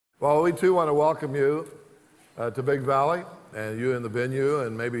Well, we too want to welcome you to Big Valley, and you in the venue,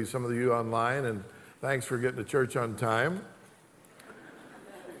 and maybe some of you online, and thanks for getting to church on time.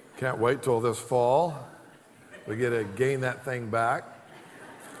 Can't wait till this fall. We get to gain that thing back.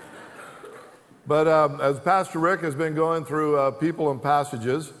 But as Pastor Rick has been going through people and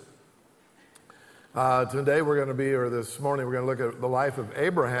passages, today we're going to be, or this morning we're going to look at the life of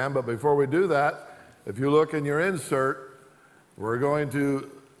Abraham. But before we do that, if you look in your insert, we're going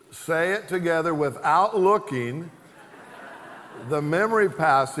to say it together without looking, the memory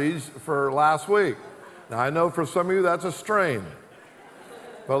passage for last week. Now, I know for some of you that's a strain,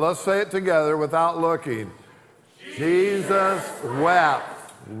 but let's say it together without looking. Jesus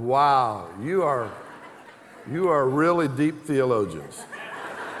wept. Wow, you are really deep theologians.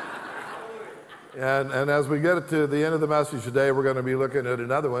 And as we get to the end of the message today, we're going to be looking at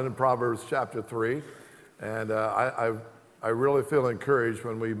another one in Proverbs chapter 3. And I really feel encouraged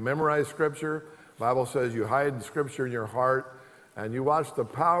when we memorize Scripture. The Bible says you hide Scripture in your heart, and you watch the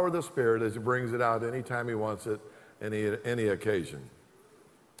power of the Spirit as He brings it out anytime He wants it, any occasion.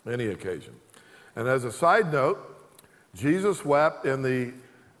 Any occasion. And as a side note, Jesus wept in the,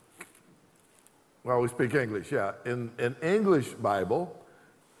 well, we speak English, yeah. In English Bible,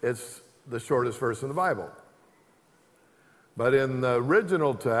 it's the shortest verse in the Bible. But in the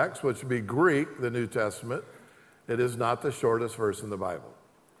original text, which would be Greek, the New Testament, it is not the shortest verse in the Bible.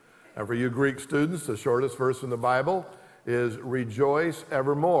 And for you Greek students, the shortest verse in the Bible is rejoice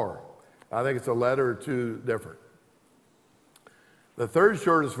evermore. I think it's a letter or two different. The third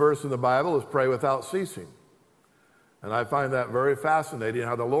shortest verse in the Bible is pray without ceasing. And I find that very fascinating,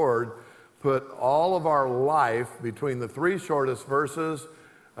 how the Lord put all of our life between the three shortest verses.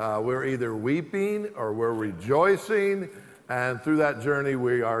 We're either weeping or we're rejoicing, and through that journey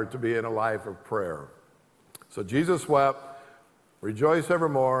we are to be in a life of prayer. So Jesus wept, rejoice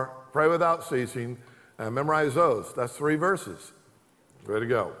evermore, pray without ceasing, and memorize those. That's 3 verses. Way to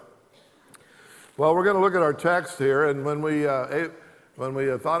go. Well, we're going to look at our text here, and when we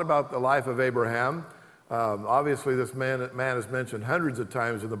thought about the life of Abraham, obviously this man is mentioned hundreds of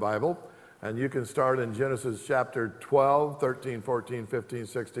times in the Bible, and you can start in Genesis chapter 12, 13, 14, 15,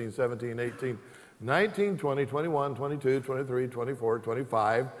 16, 17, 18, 19, 20, 21, 22, 23, 24,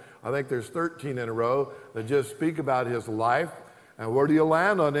 25. I think there's 13 in a row that just speak about his life. And where do you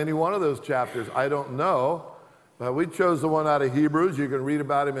land on any one of those chapters? I don't know. But we chose the one out of Hebrews. You can read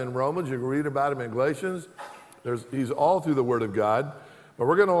about him in Romans. You can read about him in Galatians. He's all through the Word of God. But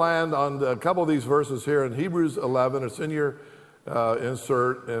we're going to land on a couple of these verses here in Hebrews 11. It's in your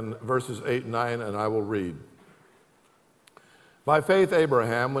insert in verses 8 and 9, and I will read. By faith,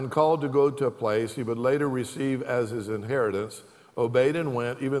 Abraham, when called to go to a place he would later receive as his inheritance, obeyed and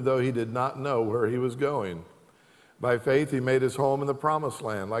went, even though he did not know where he was going. By faith, he made his home in the promised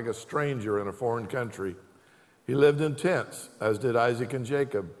land, like a stranger in a foreign country. He lived in tents, as did Isaac and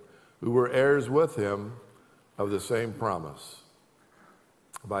Jacob, who were heirs with him of the same promise.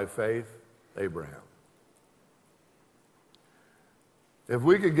 By faith, Abraham. If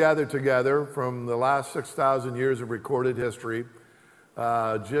we could gather together from the last 6,000 years of recorded history,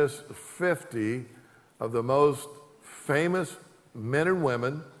 just 50 of the most famous men and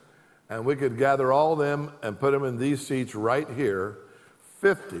women, and we could gather all of them and put them in these seats right here,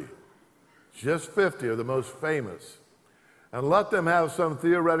 50, just 50 of the most famous, and let them have some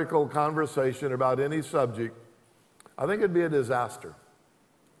theoretical conversation about any subject, I think it'd be a disaster.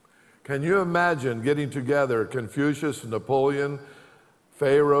 Can you imagine getting together Confucius, Napoleon,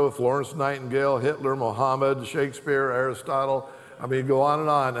 Pharaoh, Florence Nightingale, Hitler, Muhammad, Shakespeare, Aristotle? I mean, go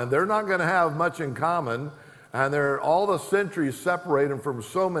on, and they're not going to have much in common. And all the centuries separate them from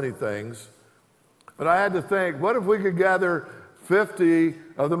so many things. But I had to think, what if we could gather 50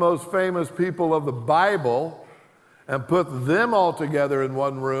 of the most famous people of the Bible and put them all together in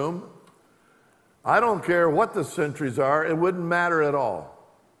one room? I don't care what the centuries are, it wouldn't matter at all.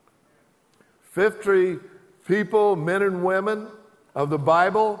 50 people, men and women of the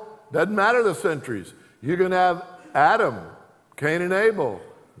Bible, doesn't matter the centuries. You can have Adam, Cain and Abel,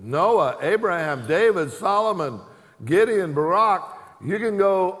 Noah, Abraham, David, Solomon, Gideon, Barak. You can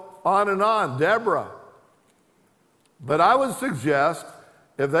go on and on, Deborah. But I would suggest,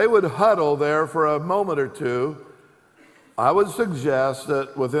 if they would huddle there for a moment or two, I would suggest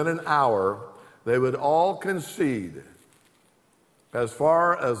that within an hour, they would all concede, as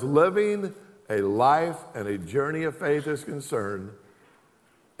far as living a life and a journey of faith is concerned,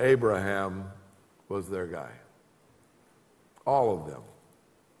 Abraham was their guy. All of them.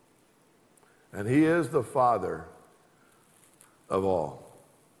 And he is the father of all.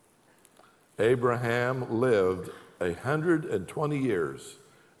 Abraham lived 120 years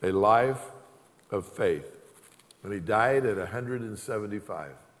a life of faith. And he died at 175.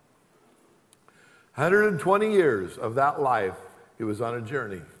 120 years of that life, he was on a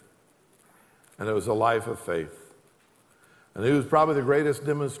journey. And it was a life of faith. And he was probably the greatest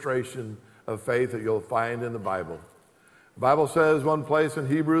demonstration of faith that you'll find in the Bible. The Bible says one place in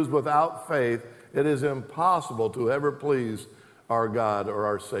Hebrews, without faith, it is impossible to ever please our God or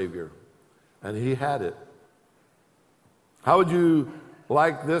our Savior. And he had it. How would you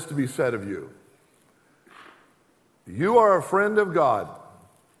like this to be said of you? You are a friend of God.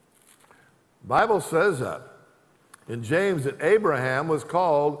 The Bible says that in James, that Abraham was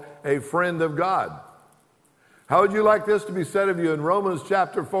called a friend of God. How would you like this to be said of you in Romans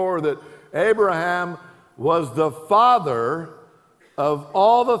chapter 4, that Abraham was the father of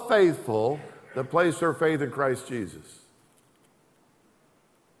all the faithful that place their faith in Christ Jesus?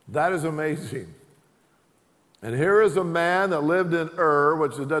 That is amazing. And here is a man that lived in Ur,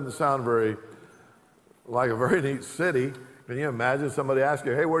 which doesn't sound like a very neat city. Can you imagine somebody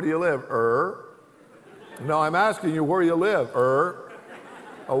asking you, hey, where do you live? Ur. No, I'm asking you where you live. Ur.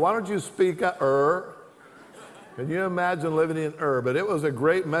 Oh, why don't you speak up? Ur. Can you imagine living in Ur? But it was a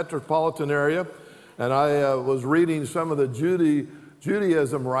great metropolitan area. And I was reading some of the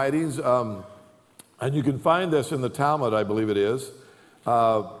Judaism writings. And you can find this in the Talmud, I believe it is.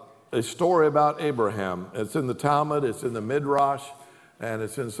 A story about Abraham. It's in the Talmud, it's in the Midrash, and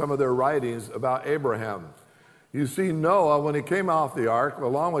it's in some of their writings about Abraham. You see, Noah, when he came off the ark,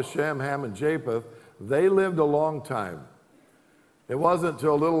 along with Shem, Ham, and Japheth, they lived a long time. It wasn't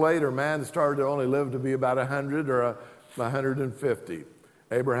until a little later man started to only live to be about 100 or 150.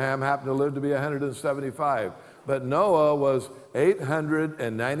 Abraham happened to live to be 175. But Noah was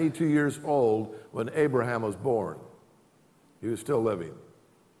 892 years old when Abraham was born. He was still living.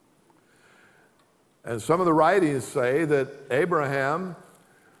 And some of the writings say that Abraham,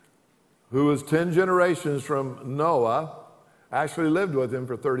 who was 10 generations from Noah, actually lived with him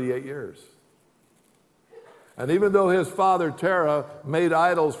for 38 years. And even though his father Terah made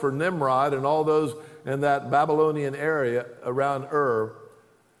idols for Nimrod and all those in that Babylonian area around Ur,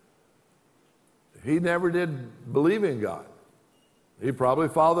 he never did believe in God. He probably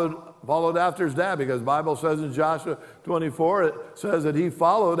followed after his dad, because the Bible says in Joshua 24, it says that he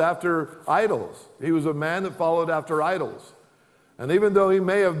followed after idols. He was a man that followed after idols. And even though he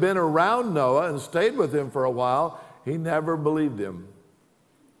may have been around Noah and stayed with him for a while, he never believed him.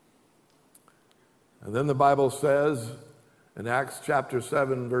 And then the Bible says in Acts chapter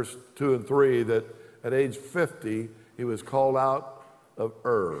 7, verse 2 and 3, that at age 50, he was called out of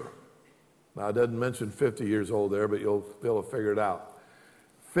Ur. Now, it doesn't mention 50 years old there, but you'll be able to figure it out.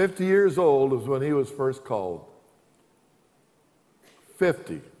 50 years old is when he was first called.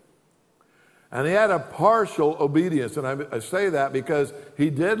 50. And he had a partial obedience. And I say that because he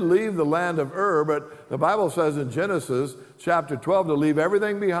did leave the land of Ur, but the Bible says in Genesis chapter 12 to leave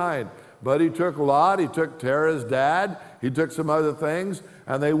everything behind. But he took Lot, he took Terah's dad, he took some other things,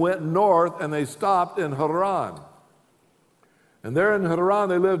 and they went north and they stopped in Haran. And there in Haran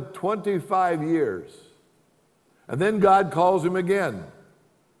they lived 25 years. And then God calls him again.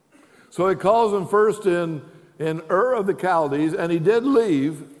 So he calls him first in Ur of the Chaldees, and he did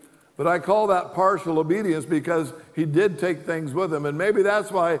leave, but I call that partial obedience because he did take things with him. And maybe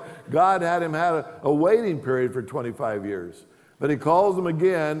that's why God had him have a waiting period for 25 years. But he calls him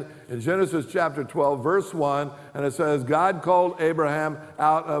again in Genesis chapter 12, verse 1, and it says, God called Abraham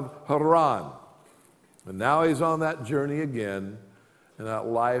out of Haran. And now he's on that journey again in that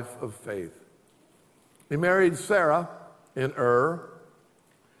life of faith. He married Sarah in Ur.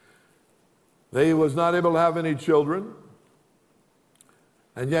 He was not able to have any children.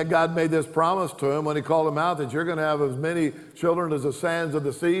 And yet God made this promise to him when he called him out, that you're going to have as many children as the sands of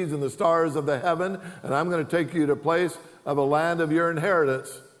the seas and the stars of the heaven, and I'm going to take you to a place of a land of your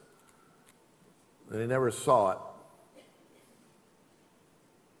inheritance. And he never saw it.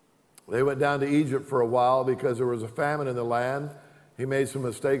 They went down to Egypt for a while because there was a famine in the land. He made some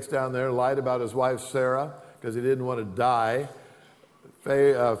mistakes down there, lied about his wife Sarah because he didn't want to die.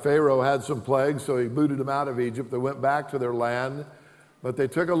 Pharaoh had some plagues, so he booted them out of Egypt. They went back to their land, but they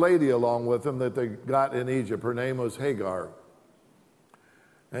took a lady along with them that they got in Egypt. Her name was Hagar.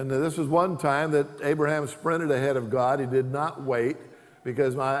 And this was one time that Abraham sprinted ahead of God. He did not wait,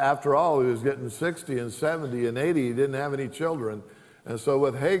 because after all, he was getting 60 and 70 and 80. He didn't have any children. And so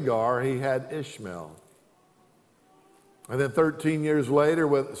with Hagar, he had Ishmael. And then 13 years later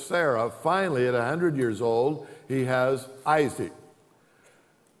with Sarah, finally at 100 years old, he has Isaac.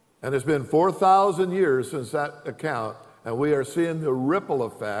 And it's been 4,000 years since that account, and we are seeing the ripple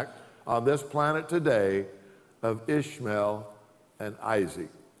effect on this planet today of Ishmael and Isaac.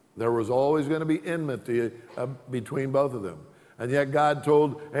 There was always going to be enmity between both of them. And yet God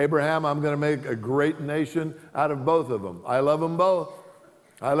told Abraham, I'm going to make a great nation out of both of them. I love them both.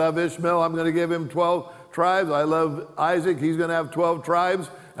 I love Ishmael. I'm going to give him 12 tribes. I love Isaac. He's going to have 12 tribes.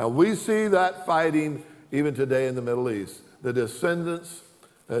 And we see that fighting even today in the Middle East, the descendants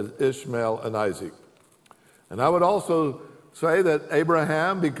of Ishmael and Isaac. And I would also say that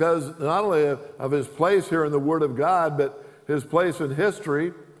Abraham, because not only of his place here in the Word of God, but his place in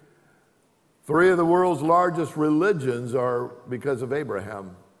history, 3 of the world's largest religions are because of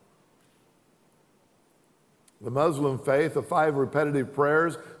Abraham. The Muslim faith, the 5 repetitive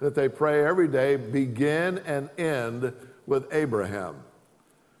prayers that they pray every day, begin and end with Abraham.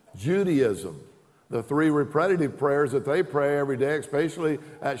 Judaism, the 3 repetitive prayers that they pray every day, especially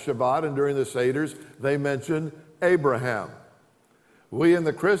at Shabbat and during the Seders, they mention Abraham. We in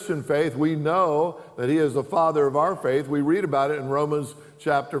the Christian faith, we know that he is the father of our faith. We read about it in Romans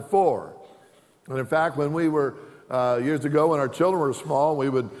chapter 4. And in fact, when we were, years ago, when our children were small, we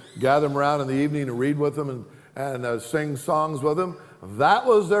would gather them around in the evening and read with them and sing songs with them. That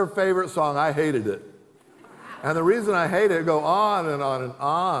was their favorite song. I hated it. And the reason I hated it, go on and on and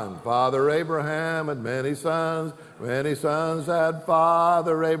on. Father Abraham had many sons had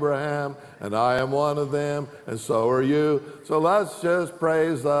Father Abraham, and I am one of them, and so are you. So let's just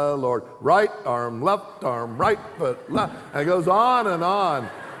praise the Lord. Right arm, right foot, left. And it goes on and on.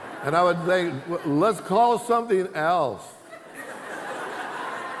 And I would think, let's call something else.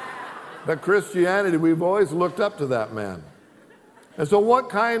 But Christianity, we've always looked up to that man. And so what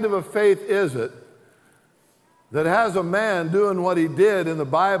kind of a faith is it that has a man doing what he did in the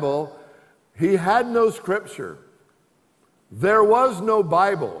Bible? He had no scripture. There was no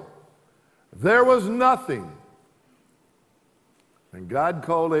Bible. There was nothing. And God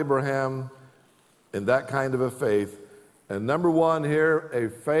called Abraham in that kind of a faith. And number 1 here, a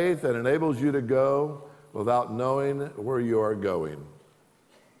faith that enables you to go without knowing where you are going.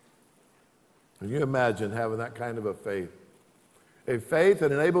 Can you imagine having that kind of a faith? A faith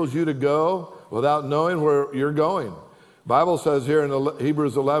that enables you to go without knowing where you're going. The Bible says here in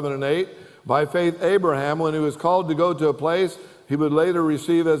Hebrews 11 and 8, by faith Abraham, when he was called to go to a place he would later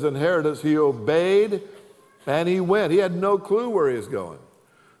receive as inheritance, he obeyed and he went. He had no clue where he was going.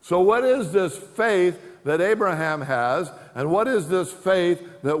 So what is this faith that Abraham has, and what is this faith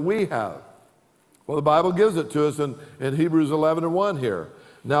that we have? Well, the Bible gives it to us in Hebrews 11 and 1 here.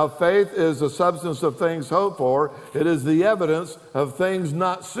 Now, faith is the substance of things hoped for. It is the evidence of things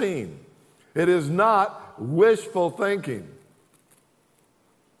not seen. It is not wishful thinking.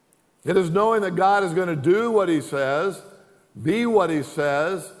 It is knowing that God is going to do what he says, be what he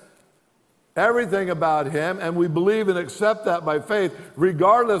says, everything about him, and we believe and accept that by faith,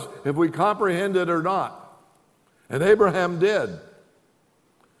 regardless if we comprehend it or not. And Abraham did.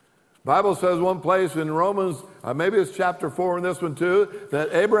 The Bible says one place in Romans, maybe it's chapter 4 in this one too,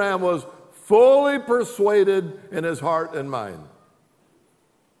 that Abraham was fully persuaded in his heart and mind.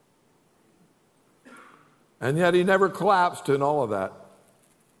 And yet he never collapsed in all of that.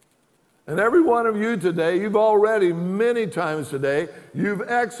 And every one of you today, you've already many times today, you've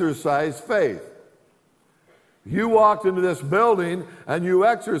exercised faith. You walked into this building and you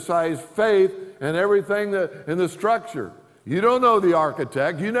exercised faith in everything in the structure. You don't know the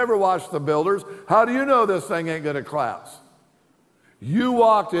architect. You never watched the builders. How do you know this thing ain't going to collapse? You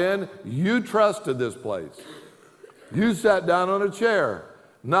walked in. You trusted this place. You sat down on a chair.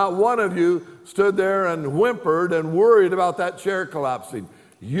 Not one of you stood there and whimpered and worried about that chair collapsing.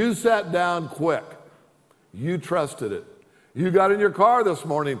 You sat down quick. You trusted it. You got in your car this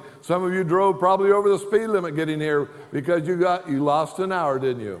morning. Some of you drove probably over the speed limit getting here because you lost an hour,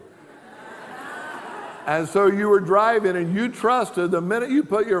 didn't you? And so you were driving and you trusted the minute you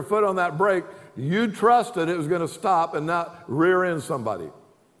put your foot on that brake, you trusted it was going to stop and not rear end somebody.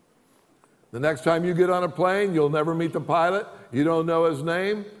 The next time you get on a plane, you'll never meet the pilot. You don't know his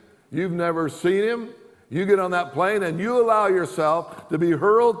name. You've never seen him. You get on that plane and you allow yourself to be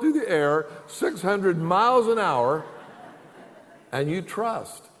hurled through the air 600 miles an hour, and you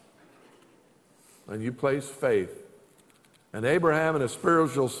trust. And you place faith. And Abraham, in a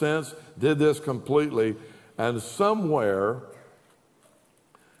spiritual sense, did this completely. And somewhere,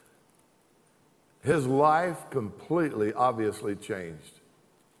 his life completely, obviously changed.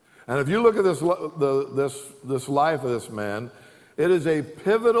 And if you look at this life of this man, it is a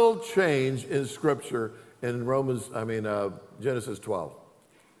pivotal change in Scripture in Genesis 12.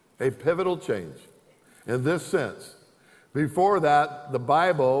 A pivotal change in this sense. Before that, the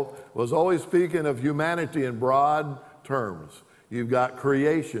Bible was always speaking of humanity in broad terms. You've got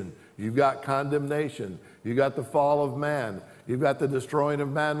creation. You've got condemnation. You've got the fall of man. You've got the destroying of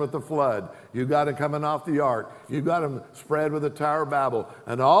man with the flood. You've got him coming off the ark. You've got him spread with the Tower of Babel.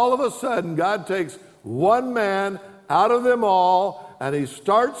 And all of a sudden, God takes one man out of them all, and he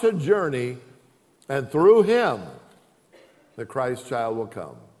starts a journey, and through him, the Christ child will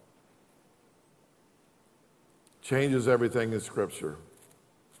come. Changes everything in Scripture.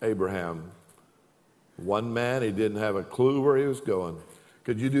 Abraham, one man, he didn't have a clue where he was going.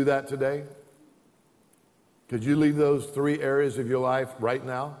 Could you do that today? Could you leave those 3 areas of your life right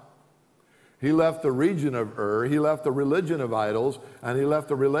now? He left the region of Ur, he left the religion of idols, and he left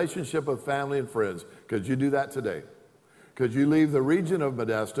the relationship of family and friends. Could you do that today? Could you leave the region of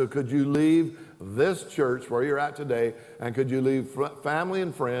Modesto? Could you leave this church where you're at today? And could you leave family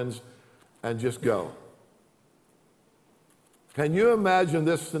and friends and just go? Can you imagine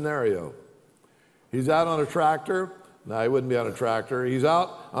this scenario? He's out on a tractor. No, he wouldn't be on a tractor. He's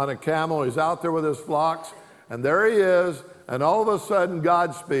out on a camel. He's out there with his flocks. And there he is. And all of a sudden,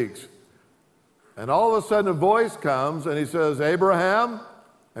 God speaks. And all of a sudden, a voice comes. And he says, Abraham.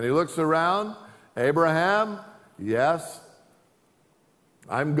 And he looks around. Abraham, yes.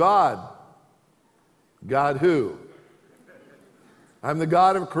 I'm God. God who? I'm the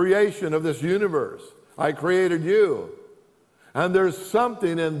God of creation of this universe. I created you. And there's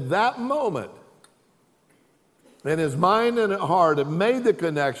something in that moment in his mind and heart that made the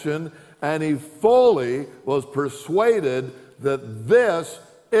connection, and he fully was persuaded that this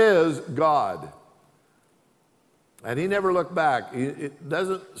is God. And he never looked back. It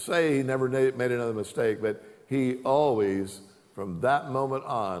doesn't say he never made another mistake, but he always, from that moment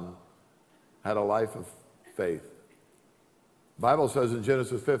on, had a life of faith. The Bible says in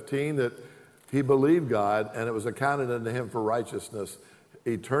Genesis 15 that he believed God, and it was accounted unto him for righteousness.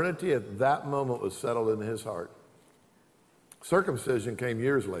 Eternity at that moment was settled in his heart. Circumcision came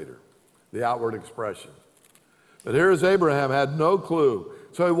years later, the outward expression. But here's Abraham, had no clue.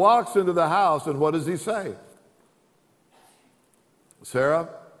 So he walks into the house, and what does he say? Sarah,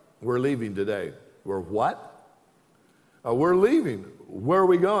 we're leaving today. We're what? We're leaving. Where are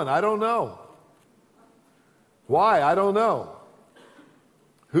we going? I don't know. Why? I don't know.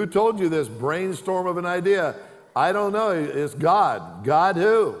 Who told you this brainstorm of an idea? I don't know. It's God. God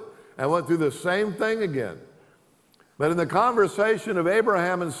who? And went through the same thing again. But in the conversation of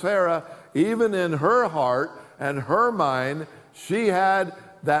Abraham and Sarah, even in her heart and her mind, she had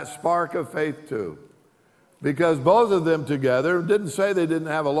that spark of faith too. Because both of them together, didn't say they didn't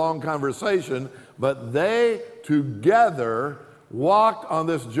have a long conversation, but they together walked on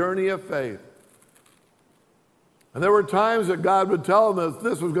this journey of faith. And there were times that God would tell them that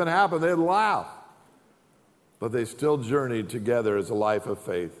this was going to happen. They'd laugh. But they still journeyed together as a life of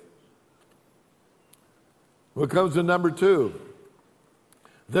faith. What comes to number 2?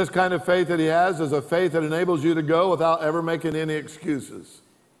 This kind of faith that he has is a faith that enables you to go without ever making any excuses.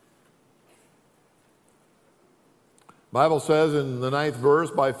 The Bible says in the 9th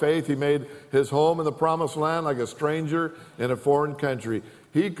verse, by faith he made his home in the promised land like a stranger in a foreign country.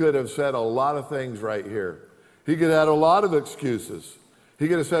 He could have said a lot of things right here. He could have had a lot of excuses. He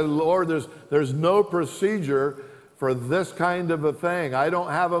could have said, Lord, there's no procedure for this kind of a thing. I don't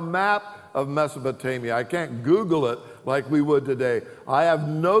have a map of Mesopotamia. I can't Google it like we would today. I have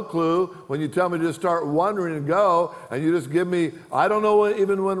no clue when you tell me to just start wandering and go, and you just give me, I don't know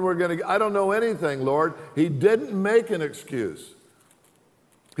even when we're going to, I don't know anything, Lord. He didn't make an excuse.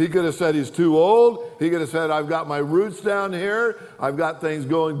 He could have said he's too old. He could have said, I've got my roots down here. I've got things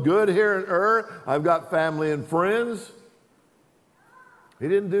going good here in Ur. I've got family and friends. He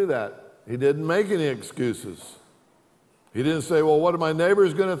didn't do that. He didn't make any excuses. He didn't say, well, what are my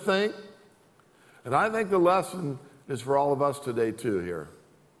neighbors going to think? And I think the lesson is for all of us today too here.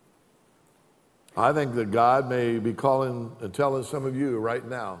 I think that God may be calling and telling some of you right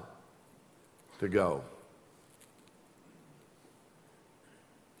now to go.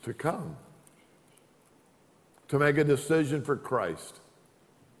 To come. To make a decision for Christ.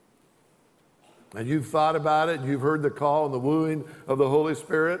 And you've thought about it, and you've heard the call and the wooing of the Holy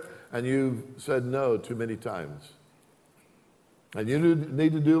Spirit, and you've said no too many times. And you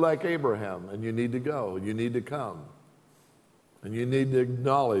need to do like Abraham, and you need to go, you need to come. And you need to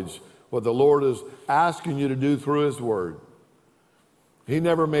acknowledge what the Lord is asking you to do through His Word. He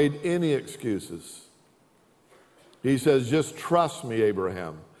never made any excuses. He says, just trust me,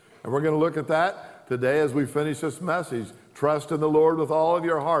 Abraham. And we're going to look at that today as we finish this message. Trust in the Lord with all of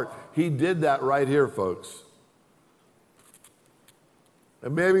your heart. He did that right here, folks.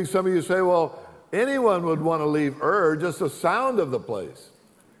 And maybe some of you say, well, anyone would want to leave Ur, just the sound of the place.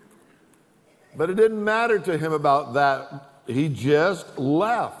 But it didn't matter to him about that. He just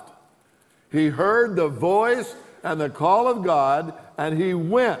left. He heard the voice and the call of God, and he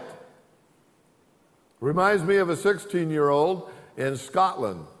went. Reminds me of a 16-year-old in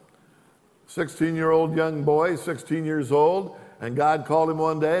Scotland. 16-year-old young boy, 16 years old, and God called him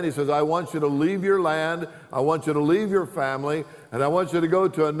one day and he says, I want you to leave your land, I want you to leave your family, and I want you to go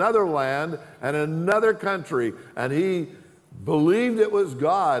to another land and another country. And he believed it was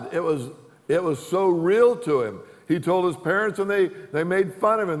God. It was so real to him. He told his parents, and they made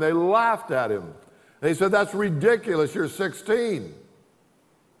fun of him. They laughed at him. They said, that's ridiculous, you're 16.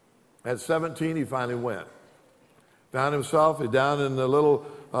 At 17, he finally went. Found himself down in a little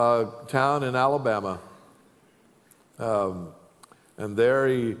town in Alabama. And there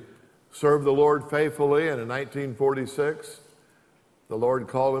he served the Lord faithfully, and in 1946, the Lord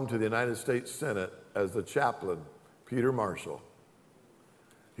called him to the United States Senate as the chaplain, Peter Marshall.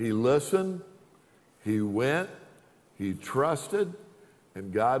 He listened, he went, he trusted,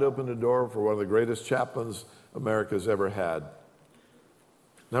 and God opened the door for one of the greatest chaplains America's ever had.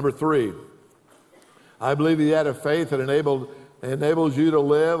 Number 3, I believe he had a faith that enables you to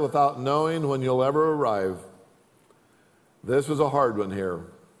live without knowing when you'll ever arrive. This is a hard one here.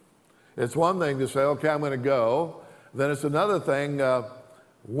 It's one thing to say, okay, I'm going to go. Then it's another thing,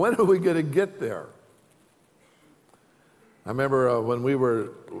 when are we going to get there? I remember when we were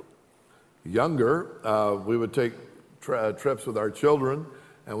younger, we would take trips with our children,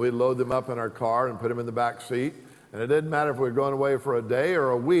 and we'd load them up in our car and put them in the back seat. And it didn't matter if we were going away for a day or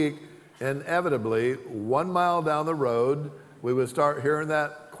a week, inevitably, 1 mile down the road, we would start hearing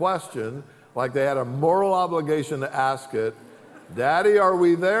that question, like they had a moral obligation to ask it, Daddy, are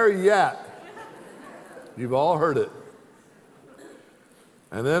we there yet? You've all heard it.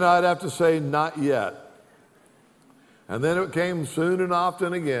 And then I'd have to say, not yet. And then it came soon and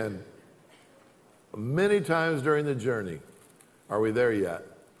often again, many times during the journey. Are we there yet?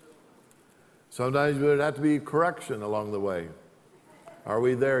 Sometimes there would have to be correction along the way. Are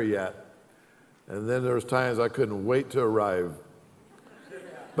we there yet? And then there was times I couldn't wait to arrive.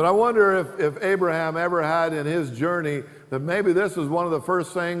 But I wonder if Abraham ever had in his journey that maybe this is one of the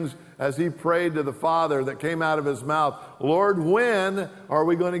first things as he prayed to the Father that came out of his mouth. Lord, when are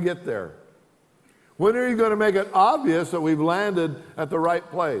we going to get there? When are you going to make it obvious that we've landed at the right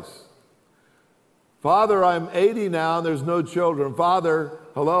place? Father, I'm 80 now and there's no children. Father,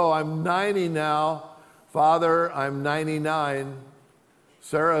 hello, I'm 90 now. Father, I'm 99.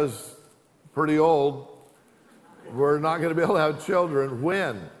 Sarah's pretty old. We're not going to be able to have children.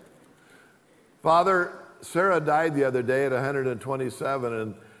 When? Father, Sarah died the other day at 127,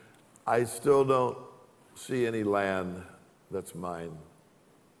 and I still don't see any land that's mine.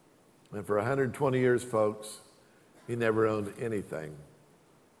 And for 120 years, folks, he never owned anything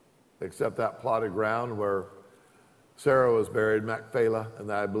except that plot of ground where Sarah was buried, Machpelah,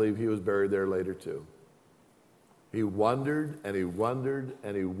 and I believe he was buried there later too. He wondered and he wondered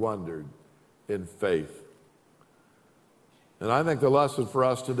and he wondered in faith. And I think the lesson for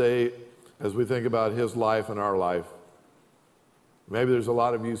us today, as we think about his life and our life, maybe there's a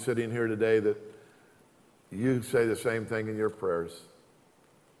lot of you sitting here today that you say the same thing in your prayers.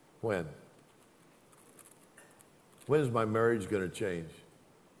 When? When is my marriage going to change?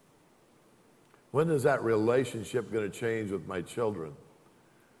 When is that relationship going to change with my children?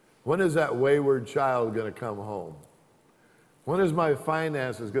 When is that wayward child going to come home? When is my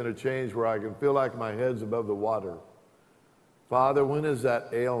finances going to change where I can feel like my head's above the water? Father, when is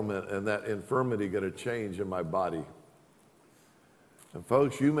that ailment and that infirmity going to change in my body? And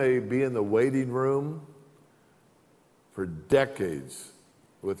folks, you may be in the waiting room for decades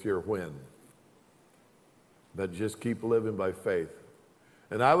with your when, but just keep living by faith.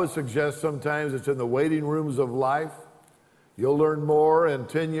 And I would suggest sometimes it's in the waiting rooms of life. You'll learn more in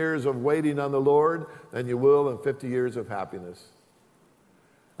 10 years of waiting on the Lord than you will in 50 years of happiness.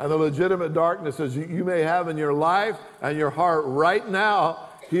 And the legitimate darknesses you may have in your life and your heart right now,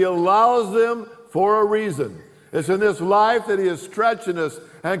 he allows them for a reason. It's in this life that he is stretching us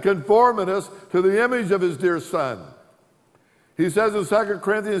and conforming us to the image of his dear Son. He says in 2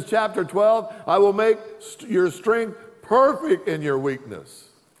 Corinthians chapter 12, I will make your strength perfect in your weakness.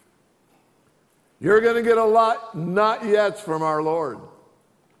 You're going to get a lot not yets from our Lord.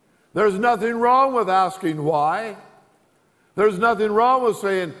 There's nothing wrong with asking why. There's nothing wrong with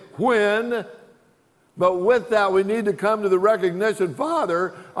saying when. But with that, we need to come to the recognition,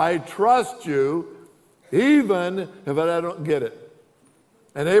 Father, I trust you even if I don't get it.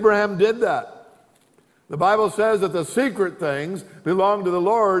 And Abraham did that. The Bible says that the secret things belong to the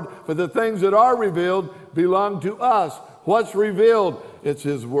Lord, but the things that are revealed belong to us. What's revealed? It's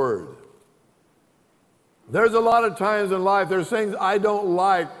his word. There's a lot of times in life, there's things I don't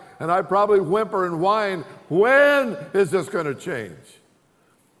like, and I probably whimper and whine, when is this going to change?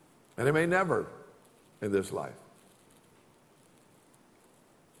 And it may never in this life.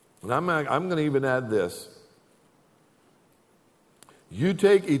 And I'm going to even add this. You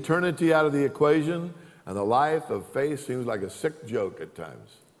take eternity out of the equation, and the life of faith seems like a sick joke at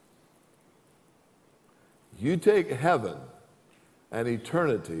times. You take heaven and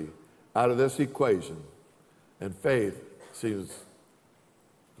eternity out of this equation, and faith seems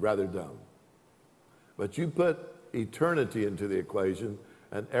rather dumb. But you put eternity into the equation,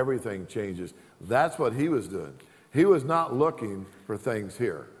 and everything changes. That's what he was doing. He was not looking for things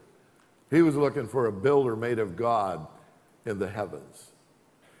here. He was looking for a builder made of God in the heavens.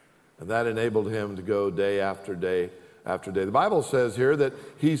 And that enabled him to go day after day after day. The Bible says here that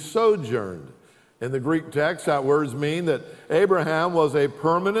he sojourned. In the Greek text, that words mean that Abraham was a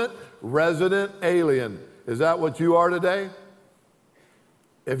permanent resident alien. Is that what you are today?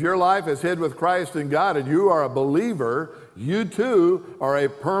 If your life is hid with Christ in God and you are a believer, you too are a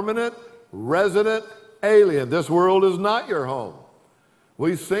permanent resident alien. This world is not your home.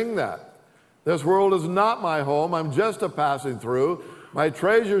 We sing that. This world is not my home. I'm just a passing through. My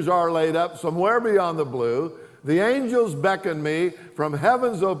treasures are laid up somewhere beyond the blue. The angels beckon me from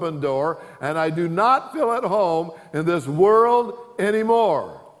heaven's open door, and I do not feel at home in this world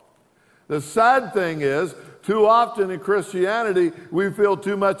anymore. The sad thing is, too often in Christianity, we feel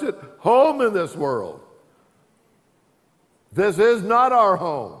too much at home in this world. This is not our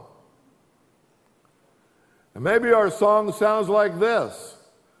home. And maybe our song sounds like this.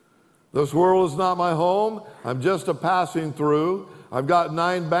 This world is not my home. I'm just a passing through. I've got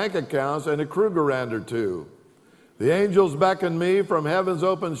 9 bank accounts and a Krugerrand or 2. The angels beckon me from heaven's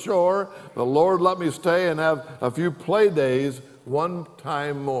open shore. The Lord let me stay and have a few play days one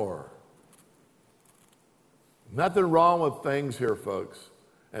time more. Nothing wrong with things here, folks,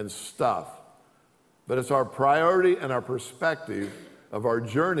 and stuff. But it's our priority and our perspective of our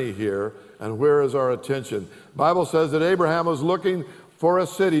journey here, and where is our attention. The Bible says that Abraham was looking for a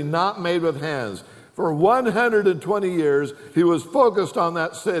city not made with hands. For 120 years, he was focused on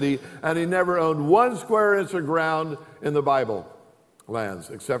that city, and he never owned 1 square inch of ground in the Bible lands,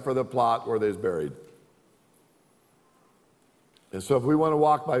 except for the plot where they's buried. And so if we want to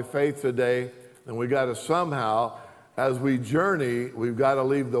walk by faith today, then we got to somehow, as we journey, we've got to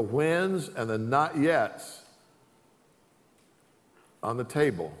leave the whens and the not yets on the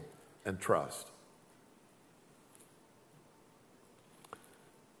table and trust.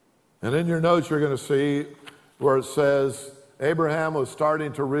 And in your notes, you're going to see where it says, Abraham was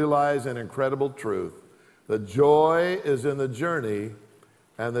starting to realize an incredible truth. The joy is in the journey,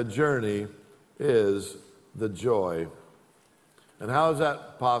 and the journey is the joy. And how is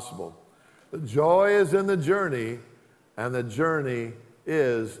that possible? The joy is in the journey, and the journey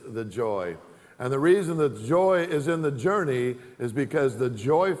is the joy. And the reason the joy is in the journey is because the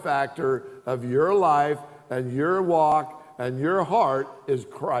joy factor of your life and your walk and your heart is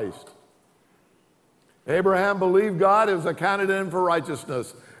Christ. Abraham believed God, it was accounted to him for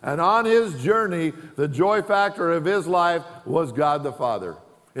righteousness. And on his journey, the joy factor of his life was God the Father.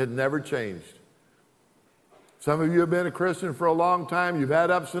 It never changed. Some of you have been a Christian for a long time. You've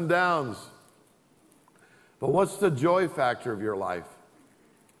had ups and downs. But what's the joy factor of your life?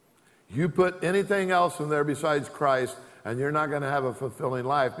 You put anything else in there besides Christ, and you're not going to have a fulfilling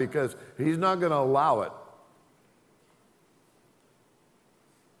life because he's not going to allow it.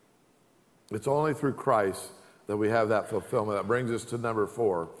 It's only through Christ that we have that fulfillment. That brings us to number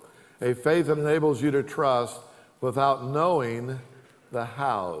 4. A faith that enables you to trust without knowing the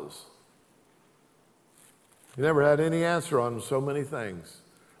hows. You never had any answer on so many things.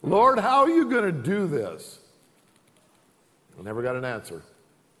 Lord, how are you going to do this? I never got an answer.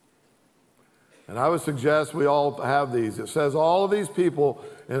 And I would suggest we all have these. It says all of these people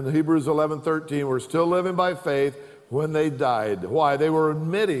in Hebrews 11:13 were still living by faith when they died. Why? They were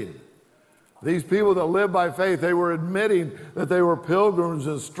admitting. These people that live by faith, they were admitting that they were pilgrims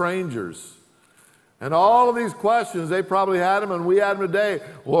and strangers. And all of these questions, they probably had them, and we had them today.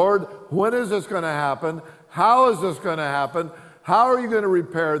 Lord, when is this going to happen? How is this going to happen? How are you going to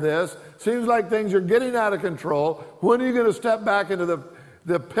repair this? Seems like things are getting out of control. When are you going to step back into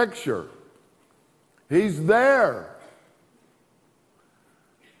the picture? He's there.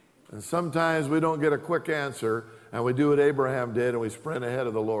 And sometimes we don't get a quick answer, and we do what Abraham did, and we sprint ahead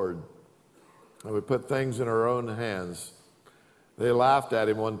of the Lord. And we put things in our own hands. They laughed at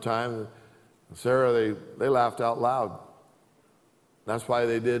him one time. Sarah, they laughed out loud. That's why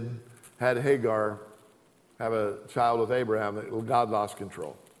they had Hagar have a child with Abraham, that God lost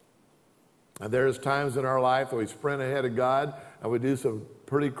control. And there's times in our life that we sprint ahead of God and we do some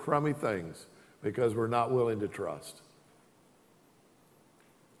pretty crummy things because we're not willing to trust.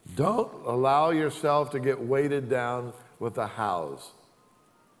 Don't allow yourself to get weighted down with the hows,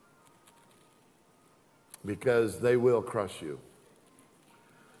 because they will crush you.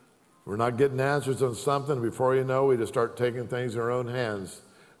 We're not getting answers on something. Before you know, we just start taking things in our own hands.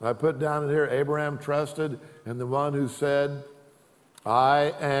 And I put down in here, Abraham trusted in the one who said,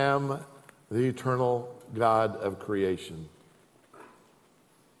 I am the eternal God of creation.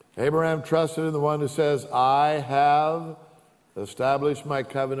 Abraham trusted in the one who says, I have established my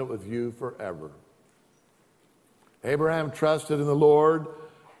covenant with you forever. Abraham trusted in the Lord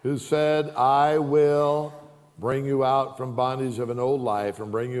who said, I will bring you out from bondage of an old life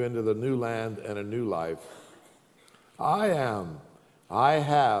and bring you into the new land and a new life. I am, I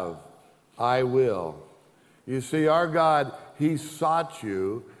have, I will. You see, our God, he sought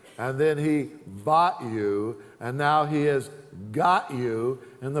you, and then he bought you, and now he has got you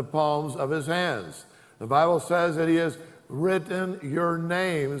in the palms of his hands. The Bible says that he has written your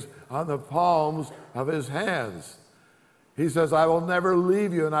names on the palms of his hands. He says, I will never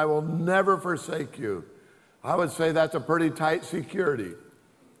leave you and I will never forsake you. I would say that's a pretty tight security.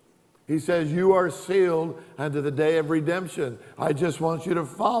 He says, you are sealed unto the day of redemption. I just want you to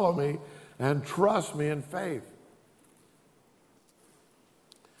follow me and trust me in faith.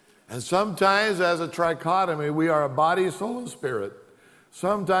 And sometimes as a trichotomy, we are a body, soul, and spirit.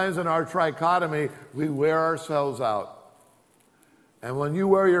 Sometimes in our trichotomy, we wear ourselves out. And when you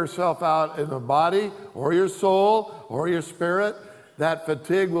wear yourself out in the body or your soul or your spirit, that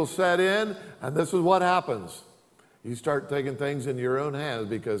fatigue will set in, and this is what happens. You start taking things into your own hands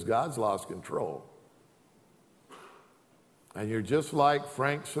because God's lost control. And you're just like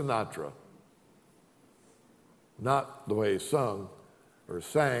Frank Sinatra. Not the way he sung or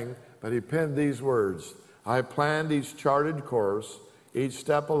sang, but he penned these words. I planned each charted course, each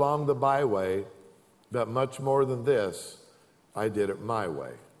step along the byway, but much more than this, I did it my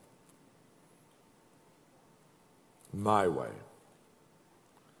way. My way.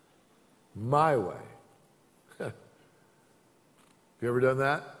 My way. Have you ever done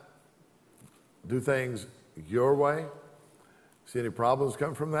that? Do things your way? See any problems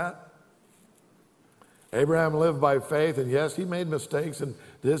come from that? Abraham lived by faith, and yes, he made mistakes and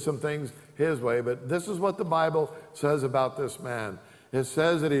did some things his way, but this is what the Bible says about this man. It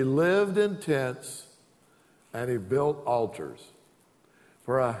says that he lived in tents and he built altars.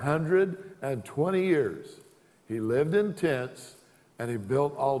 For 120 years, he lived in tents and he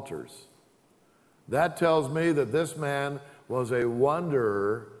built altars. That tells me that this man was a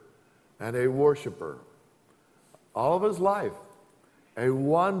wanderer and a worshiper. All of his life, a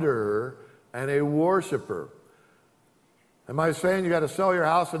wanderer and a worshiper. Am I saying you got to sell your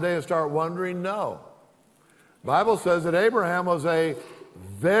house today and start wandering? No. The Bible says that Abraham was a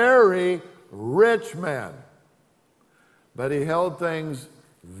very rich man, but he held things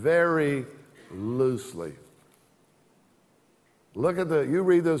very loosely. Look at you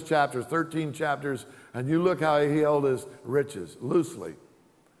read those chapters, 13 chapters, and you look how he held his riches loosely.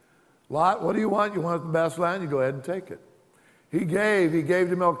 Lot, what do you want? You want the best land? You go ahead and take it. He gave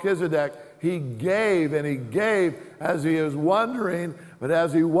to Melchizedek. He gave and he gave as he was wandering, but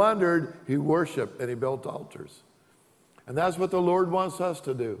as he wandered, he worshiped and he built altars. And that's what the Lord wants us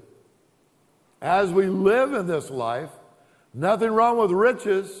to do. As we live in this life, nothing wrong with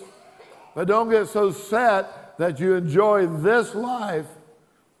riches, but don't get so set that you enjoy this life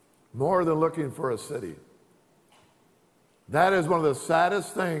more than looking for a city. That is one of the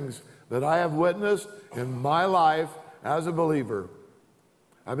saddest things that I have witnessed in my life as a believer.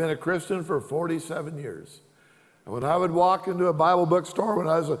 I've been a Christian for 47 years. And when I would walk into a Bible bookstore when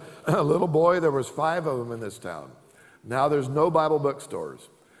I was a little boy, there was 5 of them in this town. Now there's no Bible bookstores.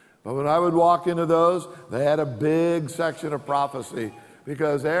 But when I would walk into those, they had a big section of prophecy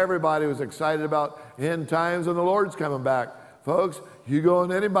because everybody was excited about end times and the Lord's coming back. Folks, you go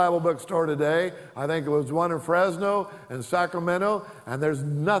in any Bible bookstore today, I think it was one in Fresno and Sacramento, and there's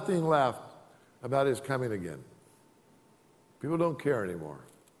nothing left about his coming again. People don't care anymore.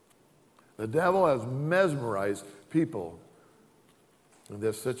 The devil has mesmerized people in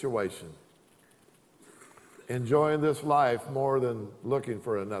this situation, enjoying this life more than looking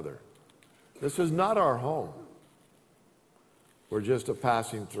for another. This is not our home. We're just a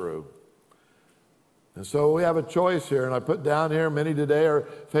passing through. And so we have a choice here, and I put down here, many today are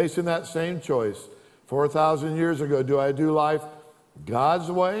facing that same choice. 4,000 years ago, do I do life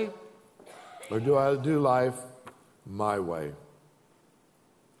God's way, or do I do life my way?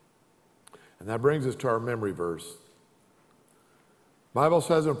 And that brings us to our memory verse. The Bible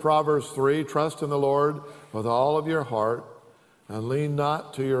says in Proverbs 3, trust in the Lord with all of your heart and lean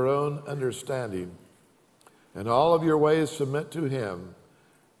not to your own understanding. In all of your ways submit to him,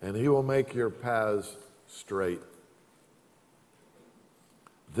 and he will make your paths straight.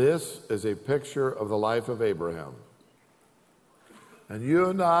 This is a picture of the life of Abraham. And you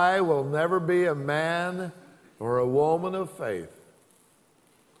and I will never be a man or a woman of faith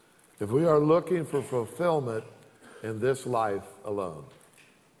if we are looking for fulfillment in this life alone.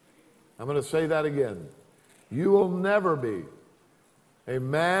 I'm going to say that again. You will never be a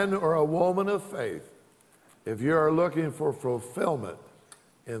man or a woman of faith if you are looking for fulfillment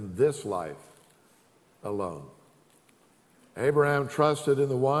in this life alone. Abraham trusted in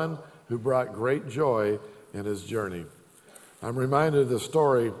the one who brought great joy in his journey. I'm reminded of the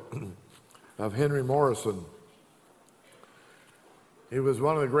story of Henry Morrison. He was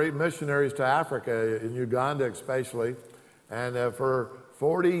one of the great missionaries to Africa, in Uganda especially, and for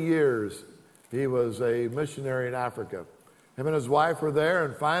 40 years he was a missionary in Africa. Him and his wife were there,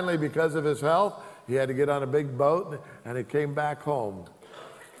 and finally, because of his health, he had to get on a big boat, and he came back home.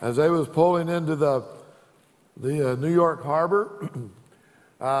 As they was pulling into the New York harbor,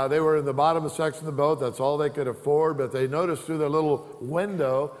 they were in the bottom section of the boat. That's all they could afford, but they noticed through their little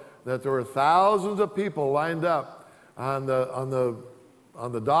window that there were thousands of people lined up on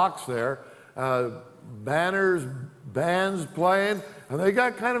the docks there, banners, bands playing, and they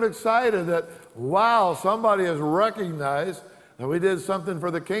got kind of excited that, wow, somebody has recognized that we did something for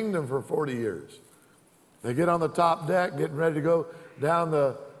the kingdom for 40 years. They get on the top deck, getting ready to go down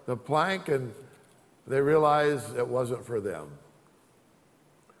the plank, and they realize it wasn't for them.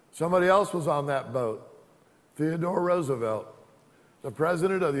 Somebody else was on that boat. Theodore Roosevelt, the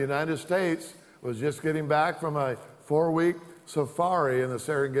President of the United States, was just getting back from a 4-week safari in the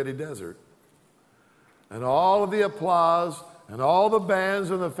Serengeti Desert. And all of the applause and all the bands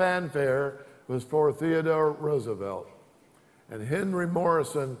and the fanfare was for Theodore Roosevelt. And Henry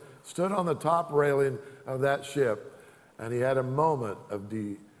Morrison stood on the top railing of that ship, and he had a moment of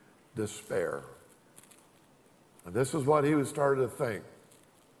despair. And this is what he was starting to think.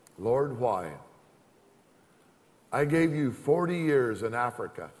 Lord, why? I gave you 40 years in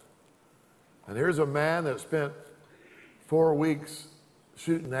Africa. And here's a man that spent 4 weeks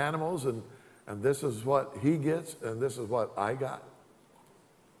shooting animals, and this is what he gets, and this is what I got.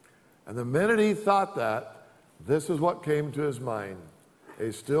 And the minute he thought that, this is what came to his mind.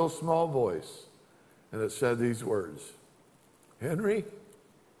 A still small voice. And it said these words, Henry,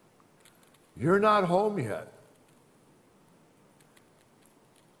 you're not home yet.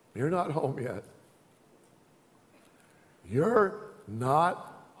 You're not home yet. You're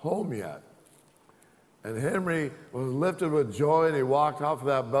not home yet. And Henry was lifted with joy, and he walked off of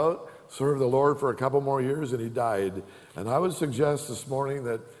that boat, served the Lord for a couple more years, and he died. And I would suggest this morning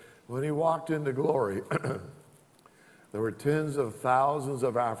that when he walked into glory, there were tens of thousands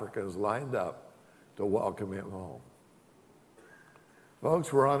of Africans lined up to welcome him home.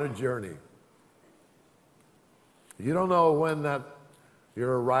 Folks, we're on a journey. You don't know when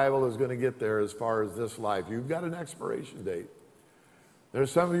your arrival is going to get there as far as this life. You've got an expiration date.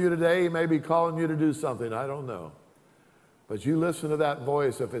 There's some of you today, he may be calling you to do something, I don't know. But you listen to that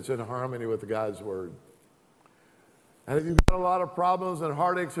voice if it's in harmony with God's word. And if you've got a lot of problems and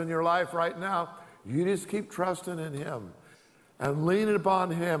heartaches in your life right now, you just keep trusting in him and leaning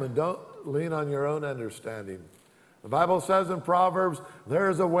upon him, and don't lean on your own understanding. The Bible says in Proverbs, there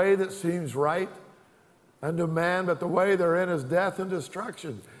is a way that seems right unto man, but the way therein is death and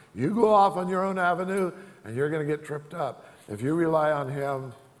destruction. You go off on your own avenue, and you're going to get tripped up. If you rely on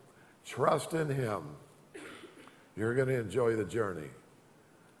him, trust in him, you're going to enjoy the journey.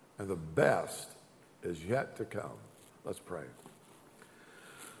 And the best is yet to come. Let's pray.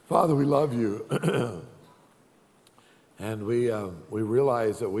 Father, we love you. And we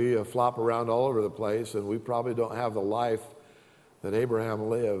realize that we flop around all over the place, and we probably don't have the life that Abraham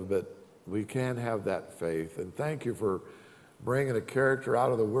lived, but we can have that faith. And thank you for bringing a character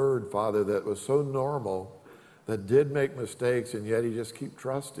out of the Word, Father, that was so normal, that did make mistakes, and yet he just keep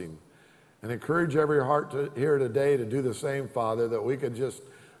trusting. And encourage every heart here today to do the same, Father, that we could just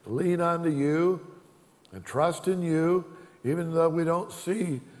lean onto you and trust in you, even though we don't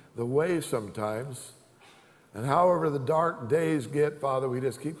see the way sometimes. And however the dark days get, Father, we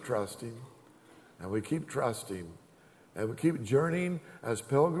just keep trusting, and we keep trusting, and we keep journeying as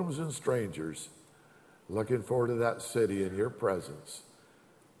pilgrims and strangers, looking forward to that city in your presence.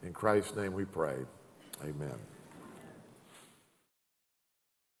 In Christ's name we pray. Amen.